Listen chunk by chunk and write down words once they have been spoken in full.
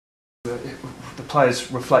The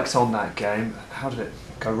players reflect on that game. How did it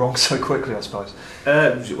go wrong so quickly, I suppose?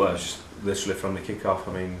 Well, it's just literally from the kick-off.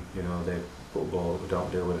 I mean, you know, they put a ball, we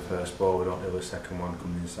don't deal with the first ball, we don't deal with the second one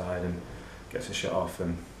coming inside and gets a shot off,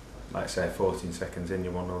 and like I say, 14 seconds in,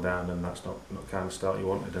 you're 1-0 down, and that's not the kind of start you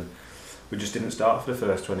wanted. And we just didn't start for the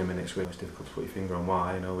first 20 minutes. It's difficult to put your finger on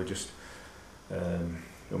why. You know, we just when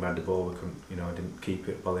we had the ball, we couldn't, you know, didn't keep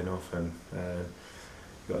it well enough, and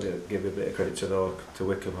got to give a bit of credit to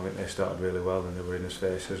Wickham. I think they started really well and they were in his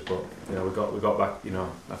faces, but you know, we got back. You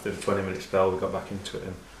know, after the 20-minute spell, we got back into it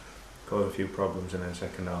and caused a few problems. And then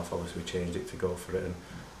second half, obviously, we changed it to go for it,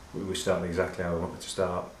 and we started exactly how we wanted to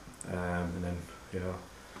start. And then, you know,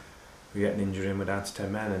 we get an injury and we're down to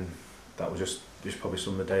 10 men, and that was just probably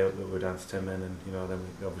summed the day up that we were down to 10 men. And you know, then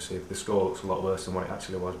obviously the score looks a lot worse than what it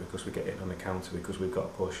actually was, because we get it on the counter, because we've got to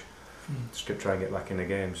push to try and get back in the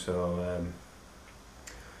game. So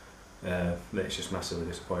it's just massively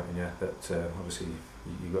disappointing, yeah, that obviously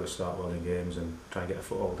you've got to start well in games and try and get a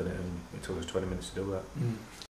foothold in it, and it took us 20 minutes to do that.